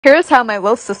Here's how my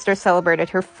little sister celebrated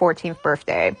her 14th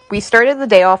birthday. We started the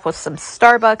day off with some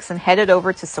Starbucks and headed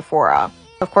over to Sephora.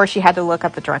 Of course, she had to look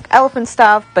at the drunk elephant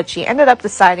stuff, but she ended up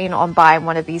deciding on buying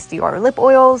one of these Dior lip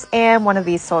oils and one of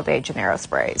these Sol de Janeiro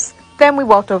sprays. Then we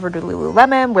walked over to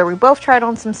Lululemon, where we both tried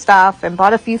on some stuff and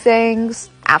bought a few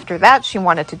things. After that, she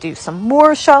wanted to do some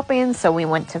more shopping, so we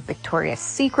went to Victoria's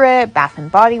Secret, Bath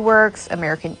 & Body Works,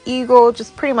 American Eagle,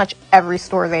 just pretty much every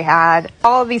store they had.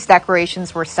 All of these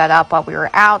decorations were set up while we were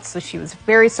out, so she was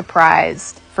very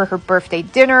surprised. For her birthday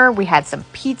dinner, we had some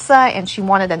pizza, and she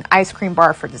wanted an ice cream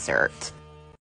bar for dessert.